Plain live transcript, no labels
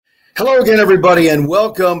Hello again, everybody, and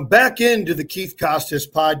welcome back into the Keith Costas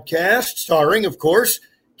podcast, starring, of course,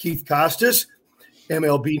 Keith Costas,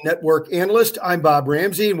 MLB Network analyst. I'm Bob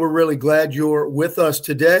Ramsey, and we're really glad you're with us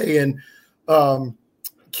today. And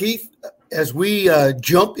Keith, as we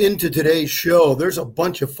jump into today's show, there's a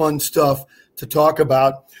bunch of fun stuff to talk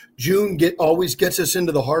about. June always gets us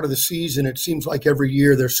into the heart of the season. It seems like every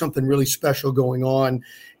year there's something really special going on.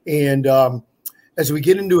 And as we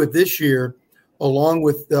get into it this year, along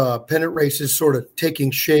with pennant races sort of taking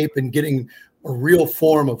shape and getting a real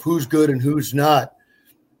form of who's good and who's not,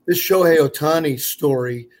 this Shohei Ohtani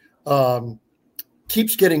story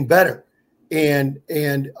keeps getting better. And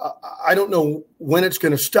I don't know when it's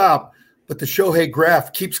going to stop, but the Shohei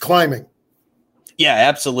graph keeps climbing. Yeah,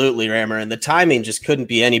 absolutely, Rammer. And the timing just couldn't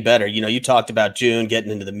be any better. You know, you talked about June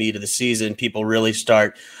getting into the meat of the season. People really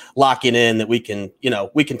start locking in that we can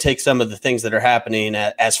take some of the things that are happening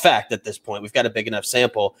as fact at this point. We've got a big enough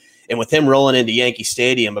sample. And with him rolling into Yankee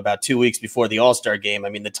Stadium about 2 weeks before the All-Star game, I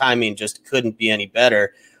mean, the timing just couldn't be any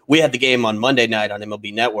better. We had the game on Monday night on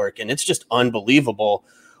MLB Network, and it's just unbelievable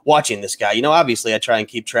watching this guy. You know, obviously I try and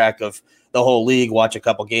keep track of the whole league, watch a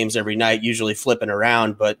couple games every night, usually flipping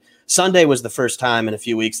around. But Sunday was the first time in a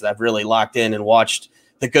few weeks that I've really locked in and watched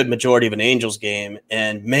the good majority of an Angels game.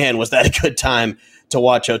 And man, was that a good time to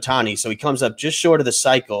watch Ohtani. So he comes up just short of the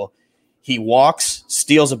cycle. He walks,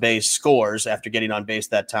 steals a base, scores after getting on base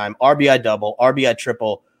that time. RBI double, RBI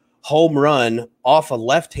triple, home run off a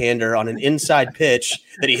left-hander on an inside pitch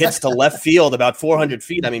that he hits to left field about 400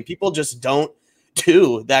 feet. I mean, people just don't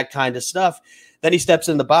do that kind of stuff. Then he steps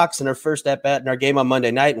in the box in our first at-bat in our game on Monday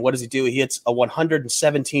night, and what does he do? He hits a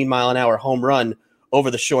 117-mile-an-hour home run over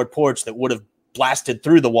the short porch that would have blasted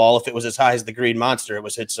through the wall if it was as high as the Green Monster. It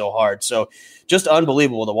was hit so hard. So just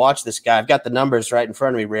unbelievable to watch this guy. I've got the numbers right in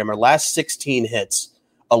front of me, Rammer. Last 16 hits,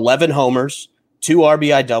 11 homers, 2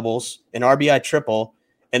 RBI doubles, an RBI triple,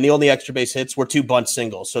 and the only extra base hits were 2 bunt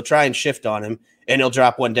singles. So try and shift on him, and he'll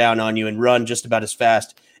drop one down on you and run just about as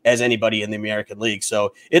fast as anybody in the American League.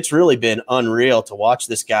 So it's really been unreal to watch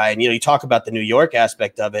this guy. And, you know, you talk about the New York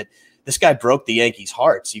aspect of it. This guy broke the Yankees'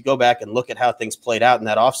 hearts. You go back and look at how things played out in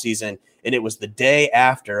that offseason, and it was the day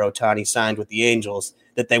after Ohtani signed with the Angels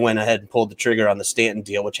that they went ahead and pulled the trigger on the Stanton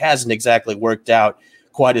deal, which hasn't exactly worked out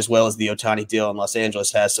quite as well as the Ohtani deal in Los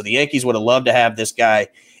Angeles has. So the Yankees would have loved to have this guy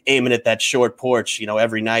aiming at that short porch, you know,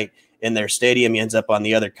 every night in their stadium. He ends up on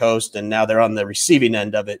the other coast, and now they're on the receiving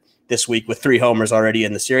end of it this week with 3 homers already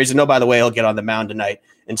in the series. And, oh, by the way, he'll get on the mound tonight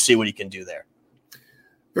and see what he can do there.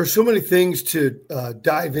 There's so many things to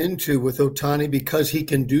dive into with Ohtani because he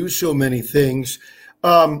can do so many things.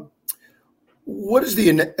 What does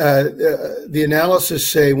the analysis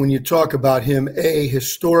say when you talk about him, A,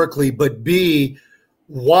 historically, but B,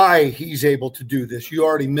 why he's able to do this? You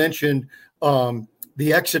already mentioned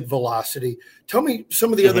the exit velocity. Tell me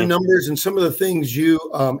some of the other numbers and some of the things you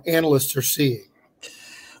analysts are seeing.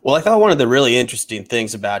 Well, I thought one of the really interesting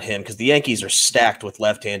things about him, because the Yankees are stacked with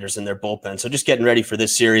left-handers in their bullpen. So just getting ready for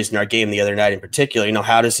this series and our game the other night in particular, you know,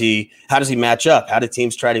 how does he match up? How do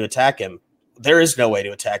teams try to attack him? There is no way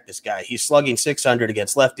to attack this guy. He's slugging 600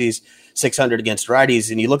 against lefties, 600 against righties.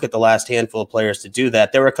 And you look at the last handful of players to do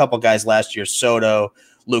that. There were a couple guys last year, Soto,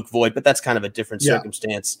 Luke Voigt, but that's kind of a different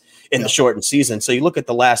circumstance in the shortened season. So you look at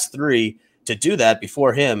the last 3 to do that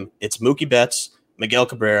before him, it's Mookie Betts, Miguel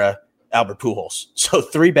Cabrera, Albert Pujols. So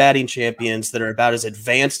 3 batting champions that are about as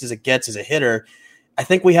advanced as it gets as a hitter. I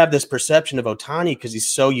think we have this perception of Ohtani because he's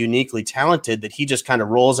so uniquely talented that he just kind of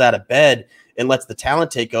rolls out of bed and lets the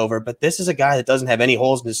talent take over. But this is a guy that doesn't have any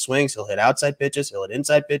holes in his swings. He'll hit outside pitches. He'll hit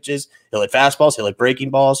inside pitches. He'll hit fastballs. He'll hit breaking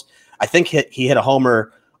balls. I think he hit a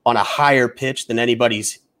homer on a higher pitch than anybody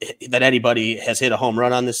has hit a home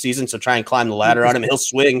run on this season. So try and climb the ladder on him. He'll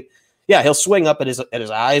swing. Yeah, he'll swing up at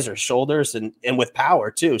his eyes or shoulders and with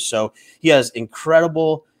power too. So he has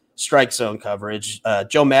incredible strike zone coverage.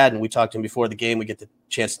 Joe Madden, we talked to him before the game. We get the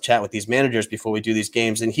chance to chat with these managers before we do these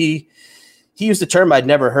games. And he used a term I'd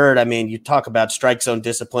never heard. I mean, you talk about strike zone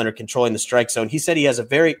discipline or controlling the strike zone. He said he has a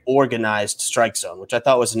very organized strike zone, which I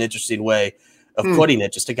thought was an interesting way of putting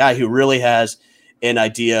it. Just a guy who really has an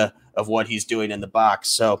idea of what he's doing in the box.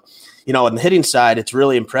 So, you know, on the hitting side, it's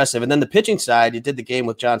really impressive. And then the pitching side, he did the game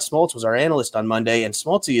with John Smoltz, was our analyst on Monday, and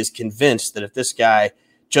Smoltzy is convinced that if this guy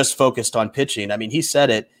just focused on pitching, I mean, he said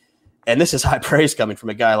it, and this is high praise coming from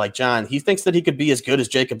a guy like John. He thinks that he could be as good as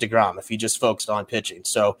Jacob deGrom if he just focused on pitching.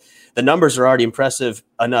 So the numbers are already impressive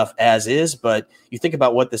enough as is, but you think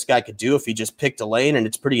about what this guy could do if he just picked a lane, and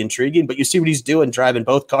it's pretty intriguing. But you see what he's doing, driving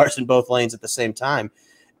both cars in both lanes at the same time.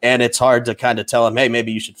 And it's hard to kind of tell him, hey,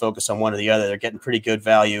 maybe you should focus on one or the other. They're getting pretty good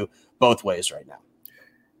value both ways right now.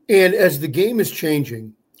 And as the game is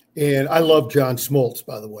changing, And I love John Smoltz,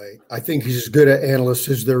 by the way. I think he's as good an analyst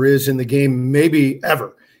as there is in the game, maybe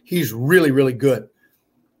ever. He's really, really good.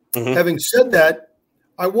 Mm-hmm. Having said that,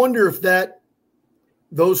 I wonder if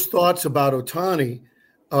those thoughts about Ohtani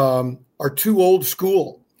are too old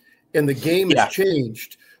school and the game has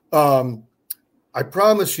changed. I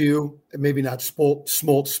promise you, maybe not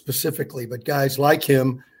Smoltz specifically, but guys like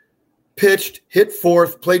him pitched, hit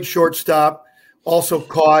fourth, played shortstop, also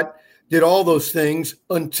caught, did all those things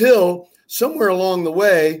until somewhere along the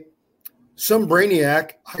way, some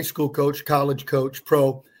brainiac, high school coach, college coach,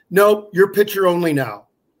 pro, nope, you're pitcher only now.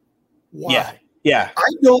 Why? Yeah. I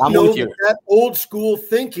don't know that old school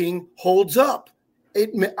thinking holds up.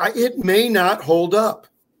 It may not hold up.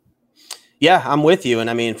 Yeah, I'm with you. And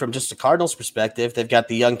I mean, from just a Cardinals perspective, they've got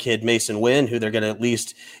the young kid Mason Wynn, who they're going to at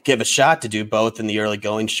least give a shot to do both in the early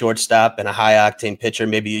going, shortstop and a high octane pitcher.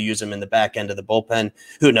 Maybe you use him in the back end of the bullpen.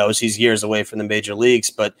 Who knows? He's years away from the major leagues.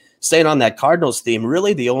 But staying on that Cardinals theme,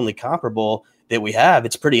 really the only comparable that we have,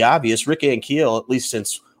 it's pretty obvious. Rick Ankiel, at least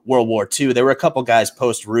since World War II, there were a couple guys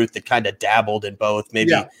post Ruth that kind of dabbled in both,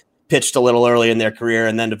 maybe pitched a little early in their career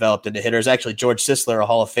and then developed into hitters. Actually, George Sisler, a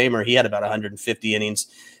Hall of Famer, he had about 150 innings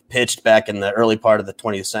pitched back in the early part of the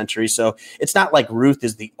 20th century. So it's not like Ruth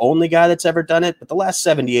is the only guy that's ever done it, but the last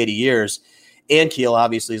 70, 80 years, Ankiel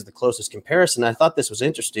obviously is the closest comparison. I thought this was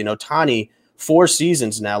interesting. Ohtani, 4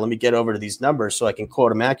 seasons now. Let me get over to these numbers so I can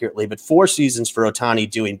quote them accurately, but 4 seasons for Ohtani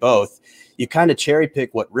doing both. You kind of cherry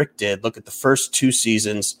pick what Rick did. Look at the first 2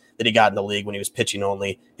 seasons that he got in the league when he was pitching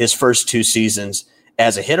only, his first 2 seasons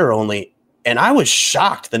as a hitter only. And I was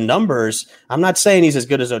shocked. The numbers, I'm not saying he's as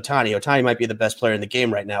good as Ohtani. Ohtani might be the best player in the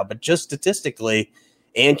game right now, but just statistically,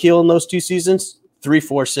 Ankiel in those 2 seasons,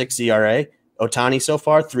 3.46 ERA. Ohtani so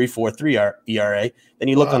far, 3.43 ERA. Then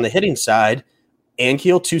you look on the hitting side,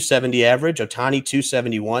 Ankiel 270 average, Ohtani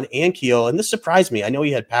 271. Ankiel, and this surprised me. I know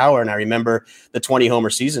he had power, and I remember the 20 homer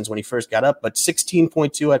seasons when he first got up, but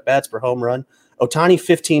 16.2 at bats per home run. Ohtani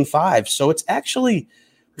 15.5. So it's actually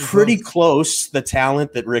pretty close, the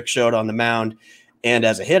talent that Rick showed on the mound and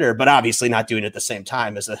as a hitter, but obviously not doing it at the same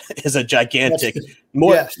time as a gigantic,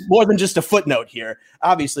 more than just a footnote here.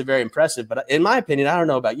 Obviously very impressive, but in my opinion, I don't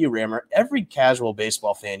know about you, Rammer, every casual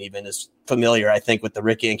baseball fan even is familiar, I think, with the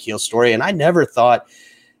Rick Ankiel story, and I never thought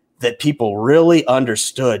that people really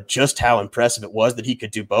understood just how impressive it was that he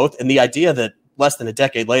could do both, and the idea that less than a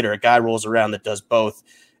decade later, a guy rolls around that does both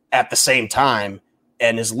at the same time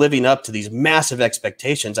and is living up to these massive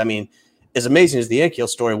expectations. I mean, as amazing as the Ankiel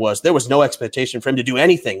story was, there was no expectation for him to do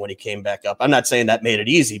anything when he came back up. I'm not saying that made it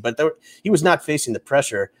easy, but he was not facing the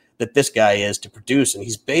pressure that this guy is to produce. And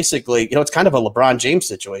he's basically, it's kind of a LeBron James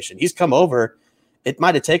situation. He's come over. It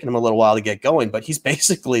might have taken him a little while to get going, but he's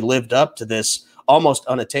basically lived up to this almost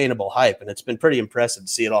unattainable hype. And it's been pretty impressive to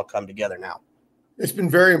see it all come together now. It's been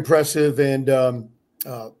very impressive. And,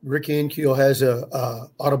 Rick Ankiel has a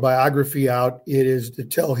autobiography out. It is that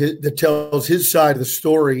tells his side of the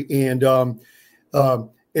story, and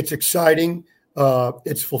it's exciting,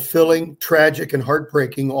 it's fulfilling, tragic, and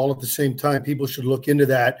heartbreaking all at the same time. People should look into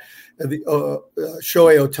that.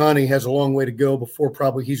 Shohei Ohtani has a long way to go before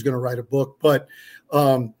probably he's going to write a book, but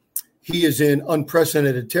he is in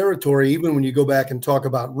unprecedented territory. Even when you go back and talk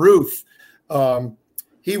about Ruth,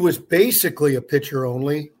 he was basically a pitcher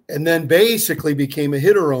only, and then basically became a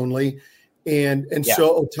hitter only. And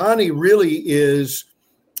so Ohtani really is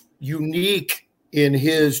unique in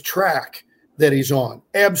his track that he's on.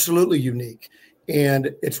 Absolutely unique.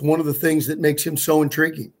 And it's one of the things that makes him so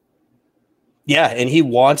intriguing. Yeah, and he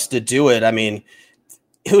wants to do it. I mean,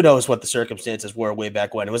 who knows what the circumstances were way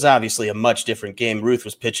back when. It was obviously a much different game. Ruth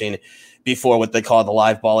was pitching before what they call the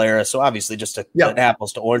live ball era. So obviously just an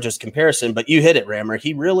apples to oranges comparison, but you hit it, Rammer.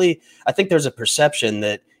 I think there's a perception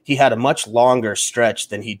that he had a much longer stretch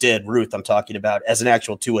than he did, Ruth, I'm talking about, as an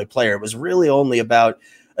actual two-way player. It was really only about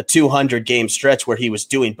a 200 game stretch where he was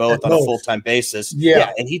doing both on a full-time basis.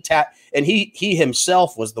 Yeah. And he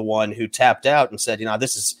himself was the one who tapped out and said,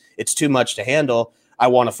 it's too much to handle. I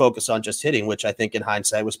want to focus on just hitting, which I think in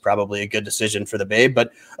hindsight was probably a good decision for the Babe.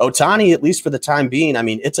 But Ohtani, at least for the time being, I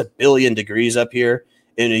mean, it's 1 billion degrees up here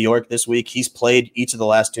in New York this week. He's played each of the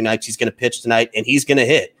last 2 nights. He's going to pitch tonight, and he's going to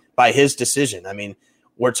hit by his decision. I mean,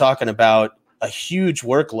 we're talking about a huge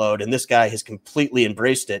workload, and this guy has completely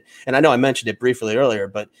embraced it. And I know I mentioned it briefly earlier,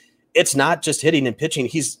 but it's not just hitting and pitching.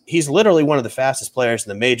 He's literally one of the fastest players in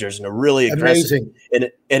the majors and a really aggressive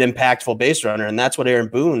and impactful base runner. And that's what Aaron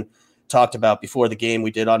Boone talked about before the game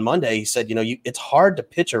we did on Monday. He said, it's hard to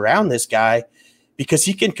pitch around this guy because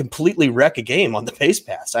he can completely wreck a game on the base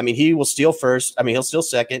pass. I mean, he will steal first. I mean, he'll steal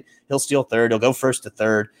second. He'll steal third. He'll go first to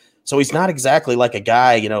third. So he's not exactly like a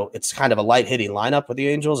guy, it's kind of a light hitting lineup with the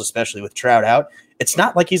Angels, especially with Trout out. It's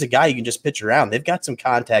not like he's a guy you can just pitch around. They've got some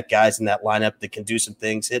contact guys in that lineup that can do some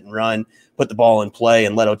things, hit and run, put the ball in play,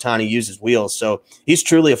 and let Ohtani use his wheels. So he's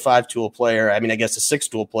truly a 5-tool player. I mean, I guess a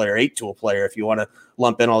 6-tool player, 8-tool player, if you want to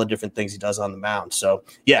lump in all the different things he does on the mound. So,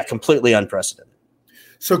 yeah, completely unprecedented.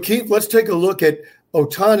 So, Keith, let's take a look at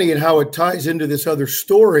Ohtani and how it ties into this other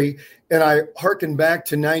story. And I hearken back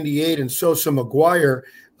to 98 and Sosa McGuire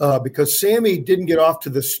because Sammy didn't get off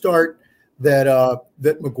to the start that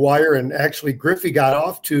McGuire and actually Griffey got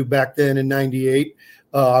off to back then in 98.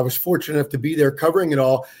 I was fortunate enough to be there covering it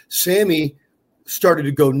all. Sammy started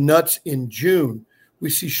to go nuts in June. We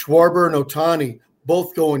see Schwarber and Ohtani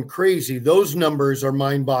both going crazy. Those numbers are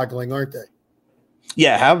mind-boggling, aren't they?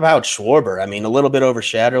 Yeah, how about Schwarber? I mean, a little bit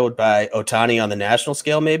overshadowed by Ohtani on the national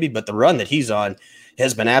scale maybe, but the run that he's on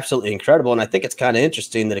has been absolutely incredible. And I think it's kind of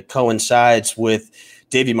interesting that it coincides with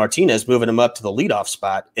Davey Martinez moving him up to the leadoff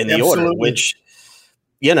spot in the order, which,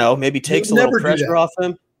 maybe takes a little pressure off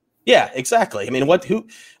him. Yeah, exactly. I mean,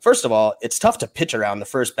 first of all, it's tough to pitch around the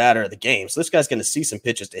first batter of the game. So this guy's going to see some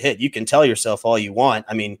pitches to hit. You can tell yourself all you want.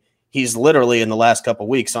 I mean, he's literally in the last couple of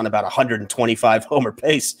weeks on about 125 homer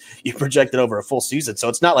pace. You projected over a full season. So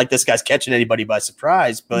it's not like this guy's catching anybody by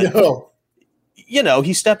surprise, but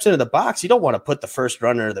he steps into the box. You don't want to put the first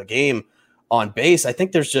runner of the game on base. I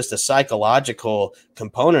think there's just a psychological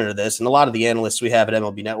component of this. And a lot of the analysts we have at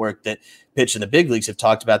MLB Network that pitch in the big leagues have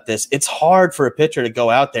talked about this. It's hard for a pitcher to go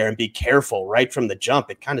out there and be careful right from the jump.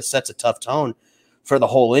 It kind of sets a tough tone for the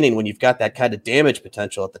whole inning when you've got that kind of damage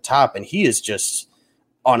potential at the top. And he is just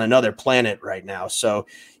on another planet right now. So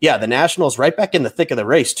yeah, the Nationals right back in the thick of the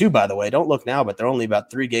race too, by the way. Don't look now, but they're only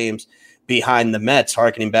about 3 games behind the Mets,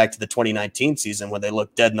 harkening back to the 2019 season when they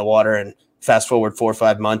looked dead in the water, and fast forward 4 or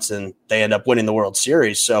 5 months and they end up winning the World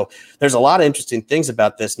Series. So there's a lot of interesting things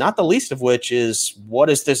about this, not the least of which is what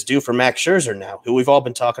does this do for Max Scherzer now, who we've all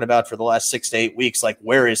been talking about for the last 6 to 8 weeks? Like,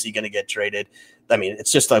 where is he going to get traded? I mean,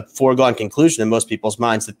 it's just a foregone conclusion in most people's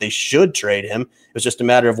minds that they should trade him. It was just a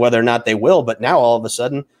matter of whether or not they will. But now all of a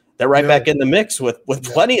sudden they're right back in the mix with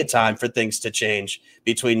plenty of time for things to change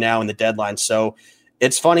between now and the deadline. So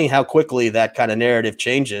it's funny how quickly that kind of narrative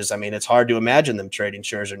changes. I mean, it's hard to imagine them trading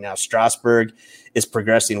Scherzer now. Strasburg is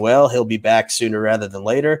progressing well. He'll be back sooner rather than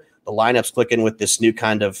later. The lineup's clicking with this new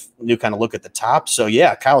kind of look at the top. So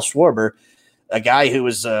yeah, Kyle Schwarber, a guy who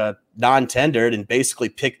was non-tendered and basically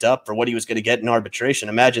picked up for what he was going to get in arbitration.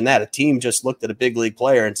 Imagine that. A team just looked at a big league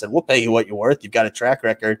player and said, we'll pay you what you're worth. You've got a track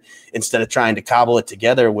record, instead of trying to cobble it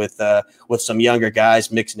together with some younger guys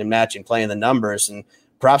mixing and matching, playing the numbers. And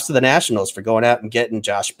props to the Nationals for going out and getting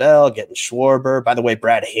Josh Bell, getting Schwarber. By the way,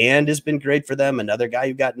 Brad Hand has been great for them, another guy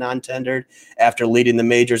who got non-tendered after leading the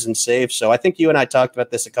majors in saves. So I think you and I talked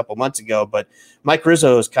about this a couple months ago, but Mike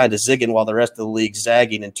Rizzo is kind of zigging while the rest of the league's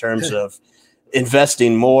zagging in terms of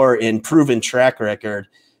investing more in proven track record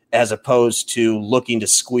as opposed to looking to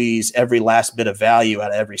squeeze every last bit of value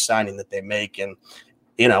out of every signing that they make. And,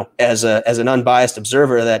 as an unbiased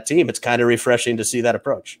observer of that team, it's kind of refreshing to see that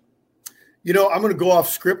approach. I'm going to go off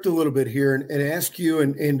script a little bit here and ask you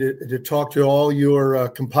and to talk to all your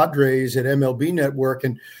compadres at MLB Network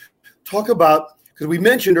and talk about, because we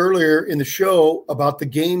mentioned earlier in the show about the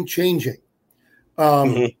game changing.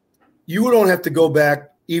 You don't have to go back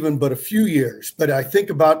even but a few years, but I think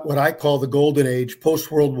about what I call the golden age,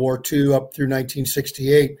 post-World War II up through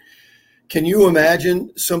 1968. Can you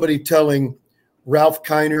imagine somebody telling Ralph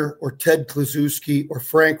Kiner or Ted Kluszewski or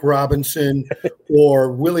Frank Robinson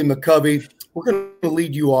or Willie McCovey, we're going to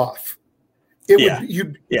lead you off?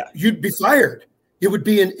 You'd be fired. It would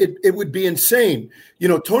be insane.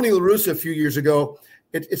 Tony La Russa a few years ago,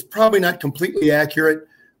 it's probably not completely accurate,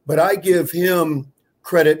 but I give him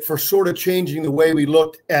credit for sort of changing the way we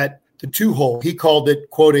looked at the 2-hole. He called it,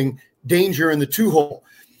 quoting, danger in the 2-hole.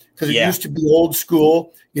 Because it used to be old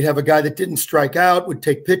school. You'd have a guy that didn't strike out, would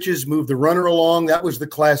take pitches, move the runner along. That was the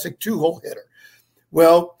classic 2-hole hitter.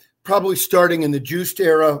 Well, probably starting in the juiced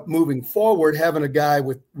era, moving forward, having a guy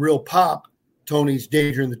with real pop, Tony's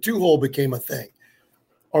danger in the 2-hole became a thing.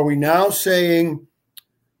 Are we now saying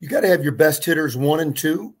you got to have your best hitters 1 and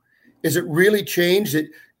 2? Is it really changed?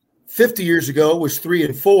 It 50 years ago was 3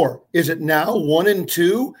 and 4. Is it now 1 and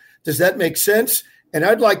 2? Does that make sense? And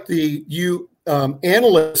I'd like you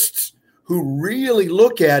analysts who really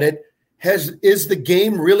look at it, is the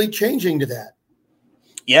game really changing to that?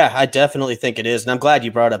 Yeah, I definitely think it is. And I'm glad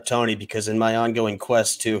you brought up Tony, because in my ongoing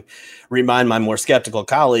quest to remind my more skeptical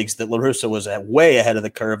colleagues that La Russa was way ahead of the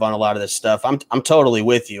curve on a lot of this stuff, I'm totally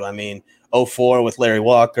with you. I mean, 04 with Larry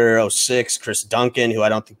Walker, 06, Chris Duncan, who I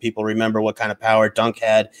don't think people remember what kind of power Dunk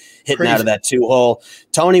had hitting out of that 2-hole.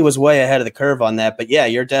 Tony was way ahead of the curve on that. But yeah,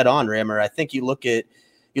 you're dead on, Rammer. I think you look at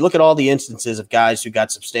all the instances of guys who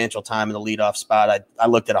got substantial time in the leadoff spot. I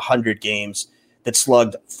looked at 100 games that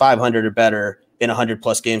slugged 500 or better in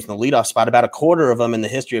 100-plus games in the leadoff spot. About a quarter of them in the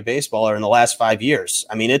history of baseball are in the last 5 years.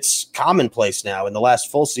 I mean, it's commonplace now. In the last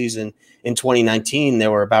full season in 2019, there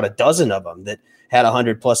were about a dozen of them that had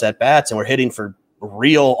 100-plus at-bats and were hitting for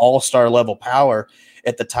real all-star level power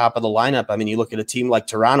at the top of the lineup. I mean, you look at a team like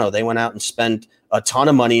Toronto. They went out and spent a ton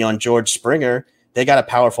of money on George Springer. They got a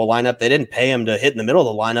powerful lineup. They didn't pay him to hit in the middle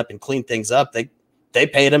of the lineup and clean things up. They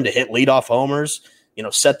paid him to hit leadoff homers,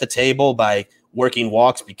 set the table by working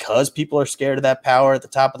walks because people are scared of that power at the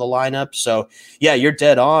top of the lineup. So, yeah, you're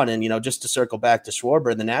dead on. And, just to circle back to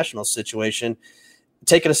Schwarber in the Nationals situation,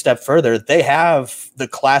 take it a step further, they have the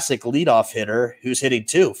classic leadoff hitter who's hitting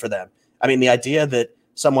 2 for them. I mean, the idea that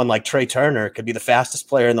someone like Trey Turner could be the fastest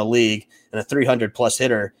player in the league and a 300-plus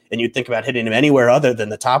hitter, and you'd think about hitting him anywhere other than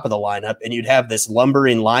the top of the lineup, and you'd have this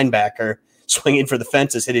lumbering linebacker swinging for the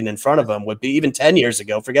fences hitting in front of him would be, even 10 years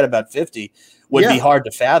ago, forget about 50, would be hard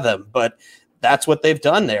to fathom. But that's what they've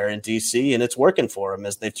done there in DC, and it's working for them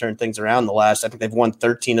as they've turned things around I think they've won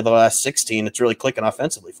 13 of the last 16. It's really clicking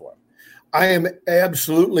offensively for them. I am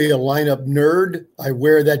absolutely a lineup nerd. I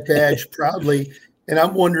wear that badge proudly, and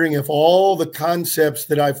I'm wondering if all the concepts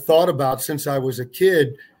that I've thought about since I was a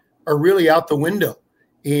kid are really out the window.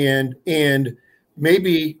 And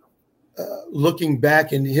maybe looking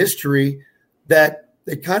back in history, that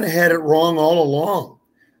they kind of had it wrong all along.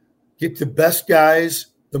 Get the best guys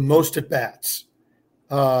the most at bats.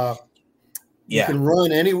 You can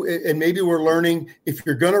run and maybe we're learning if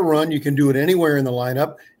you're going to run, you can do it anywhere in the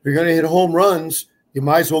lineup. If you're going to hit home runs, you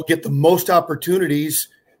might as well get the most opportunities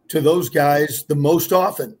to those guys the most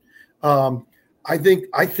often. I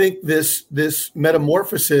think this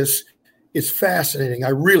metamorphosis is fascinating. I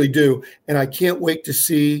really do, and I can't wait to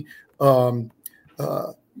see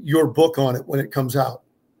your book on it when it comes out.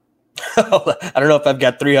 I don't know if I've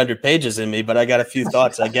got 300 pages in me, but I got a few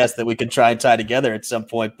thoughts, I guess, that we can try and tie together at some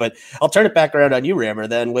point. But I'll turn it back around on you, Rammer,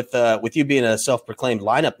 then with you being a self-proclaimed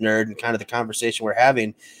lineup nerd and kind of the conversation we're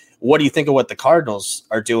having. What do you think of what the Cardinals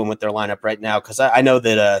are doing with their lineup right now? Because I know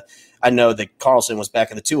that Carlson was back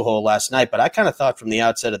in the 2-hole last night, but I kind of thought from the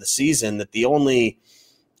outset of the season that the only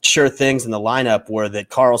sure things in the lineup were that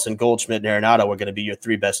Carlson, Goldschmidt, and Arenado were going to be your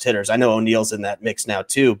 3 best hitters. I know O'Neill's in that mix now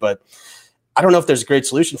too, but I don't know if there's a great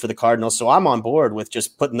solution for the Cardinals, so I'm on board with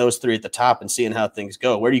just putting those 3 at the top and seeing how things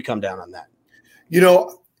go. Where do you come down on that?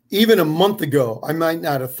 Even a month ago, I might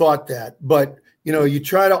not have thought that, but you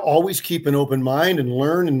try to always keep an open mind and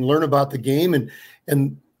learn about the game,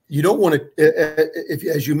 and you don't want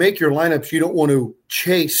to, as you make your lineups, you don't want to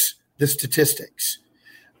chase the statistics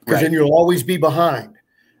because then you'll always be behind.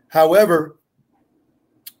 However,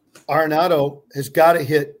 Arenado has got to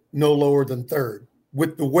hit no lower than 3rd.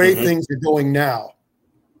 With the way things are going now,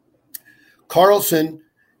 Carlson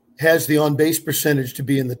has the on-base percentage to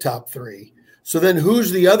be in the top 3. So then who's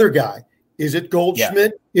the other guy? Is it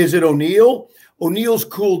Goldschmidt? Yeah. Is it O'Neill? O'Neill's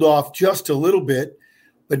cooled off just a little bit,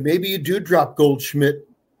 but maybe you do drop Goldschmidt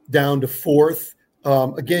down to 4th.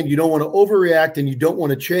 Again, you don't want to overreact and you don't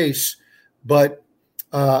want to chase, but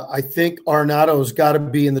I think Arenado's got to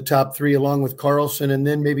be in the top 3 along with Carlson, and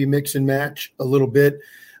then maybe mix and match a little bit.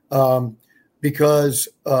 Because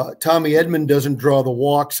Tommy Edman doesn't draw the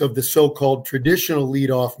walks of the so-called traditional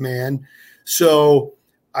leadoff man. So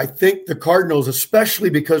I think the Cardinals,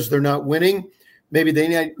 especially because they're not winning, maybe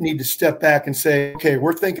they need to step back and say, okay,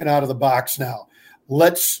 we're thinking out of the box now.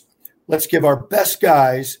 Let's give our best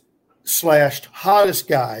guys / hottest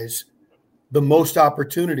guys the most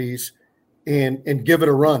opportunities and give it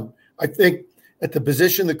a run. I think at the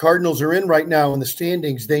position the Cardinals are in right now in the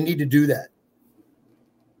standings, they need to do that.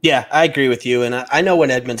 Yeah, I agree with you. And I know when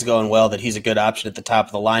Edman's going well that he's a good option at the top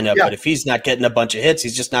of the lineup. Yeah. But if he's not getting a bunch of hits,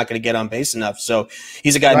 he's just not going to get on base enough. So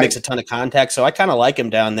he's a guy who makes a ton of contact. So I kind of like him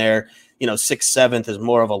down there. 6th, 7th is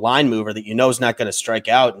more of a line mover that is not going to strike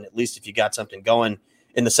out. And at least if you got something going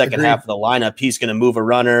in the second half of the lineup, he's going to move a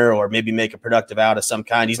runner or maybe make a productive out of some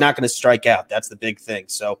kind. He's not going to strike out. That's the big thing.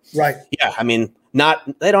 So, yeah, I mean,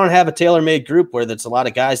 they don't have a tailor-made group where there's a lot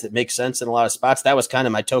of guys that make sense in a lot of spots. That was kind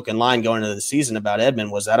of my token line going into the season about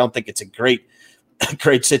Edman was I don't think it's a great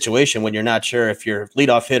situation when you're not sure if your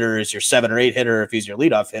leadoff hitter is your 7 or 8 hitter, or if he's your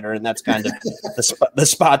leadoff hitter, and that's kind of the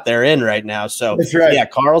spot they're in right now. So, yeah,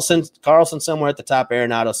 Carlson somewhere at the top,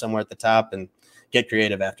 Arenado somewhere at the top, and get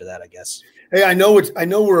creative after that, I guess. Hey, I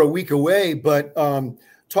know we're a week away, but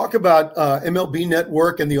talk about MLB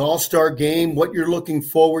Network and the All-Star Game, what you're looking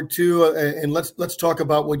forward to, and let's talk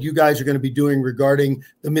about what you guys are going to be doing regarding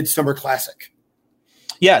the Midsummer Classic.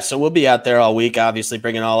 Yeah, so we'll be out there all week, obviously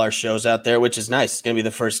bringing all our shows out there, which is nice. It's going to be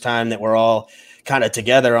the first time that we're all kind of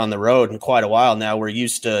together on the road in quite a while now. We're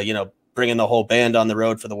used to, bringing the whole band on the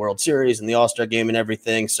road for the World Series and the All-Star Game and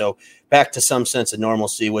everything. So back to some sense of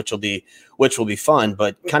normalcy, which will be fun.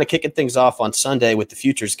 But kind of kicking things off on Sunday with the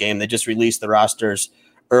Futures game. They just released the rosters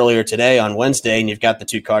earlier today on Wednesday, and you've got the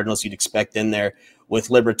two Cardinals you'd expect in there with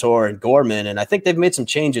Liberatore and Gorman. And I think they've made some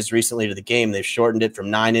changes recently to the game. They've shortened it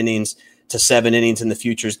from 9 innings to 7 innings in the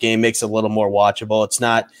Futures game, makes it a little more watchable. It's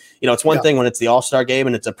not, it's one thing when it's the All-Star Game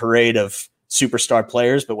and it's a parade of superstar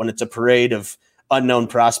players, but when it's a parade of unknown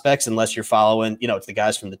prospects, unless you're following, it's the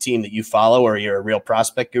guys from the team that you follow or you're a real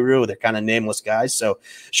prospect guru, they're kind of nameless guys. So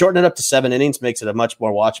shortening it up to 7 innings makes it a much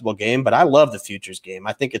more watchable game. But I love the Futures game.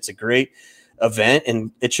 I think it's a great event,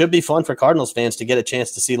 and it should be fun for Cardinals fans to get a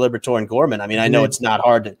chance to see Liberatore and Gorman. I mean, I know it's not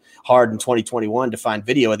hard in 2021 to find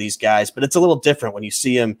video of these guys, but it's a little different when you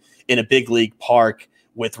see them in a big league park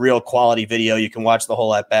with real quality video. You can watch the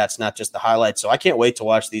whole at-bats, not just the highlights. So I can't wait to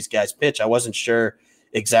watch these guys pitch. I wasn't sure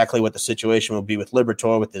exactly what the situation will be with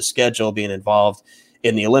Liberatore, with his schedule being involved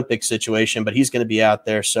in the Olympic situation, but he's going to be out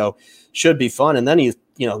there, so should be fun. And then you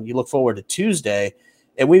look forward to Tuesday,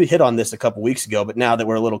 and we hit on this a couple weeks ago, but now that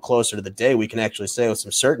we're a little closer to the day, we can actually say with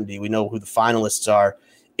some certainty we know who the finalists are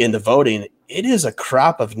in the voting. It is a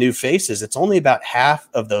crop of new faces. It's only about half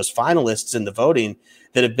of those finalists in the voting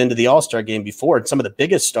that have been to the All-Star Game before, and some of the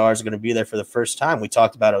biggest stars are going to be there for the first time. We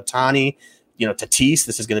talked about Ohtani. Tatis,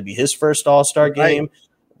 this is going to be his first All-Star game.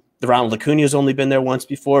 The Ronald Acuna has only been there once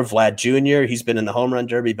before. Vlad Jr., he's been in the home run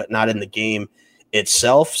derby, but not in the game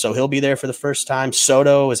itself. So he'll be there for the first time.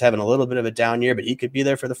 Soto is having a little bit of a down year, but he could be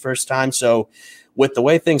there for the first time. So with the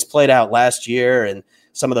way things played out last year and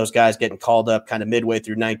some of those guys getting called up kind of midway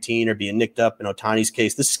through 19 or being nicked up in Ohtani's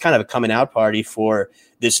case, this is kind of a coming out party for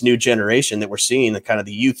this new generation that we're seeing, the kind of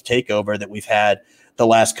the youth takeover that we've had the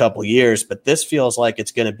last couple of years. But this feels like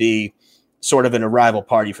it's going to be sort of an arrival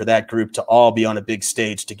party for that group to all be on a big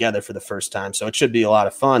stage together for the first time. So it should be a lot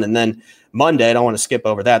of fun. And then Monday, I don't want to skip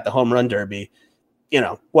over that, the home run derby.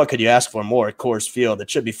 What could you ask for more at Coors Field? It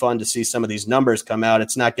should be fun to see some of these numbers come out.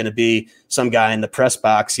 It's not going to be some guy in the press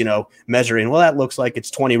box, measuring, well, that looks like it's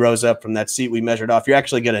 20 rows up from that seat we measured off. You're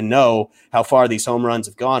actually going to know how far these home runs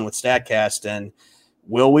have gone with StatCast. And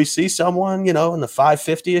will we see someone, in the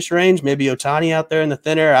 550-ish range, maybe Ohtani out there in the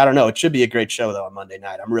thinner? I don't know. It should be a great show, though, on Monday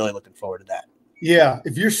night. I'm really looking forward to that. Yeah,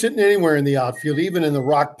 if you're sitting anywhere in the outfield, even in the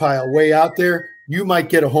rock pile way out there, you might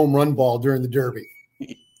get a home run ball during the Derby.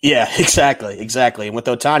 Yeah, exactly. And with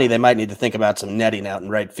Ohtani, they might need to think about some netting out in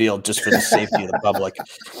right field just for the safety of the public.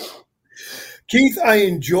 Keith, I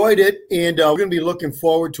enjoyed it, and we're going to be looking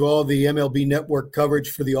forward to all the MLB Network coverage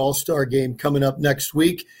for the All-Star Game coming up next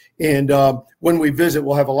week. And when we visit,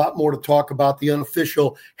 we'll have a lot more to talk about the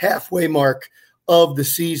unofficial halfway mark of the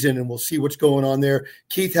season, and we'll see what's going on there.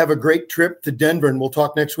 Keith, have a great trip to Denver, and we'll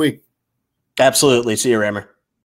talk next week. Absolutely. See you, Rammer.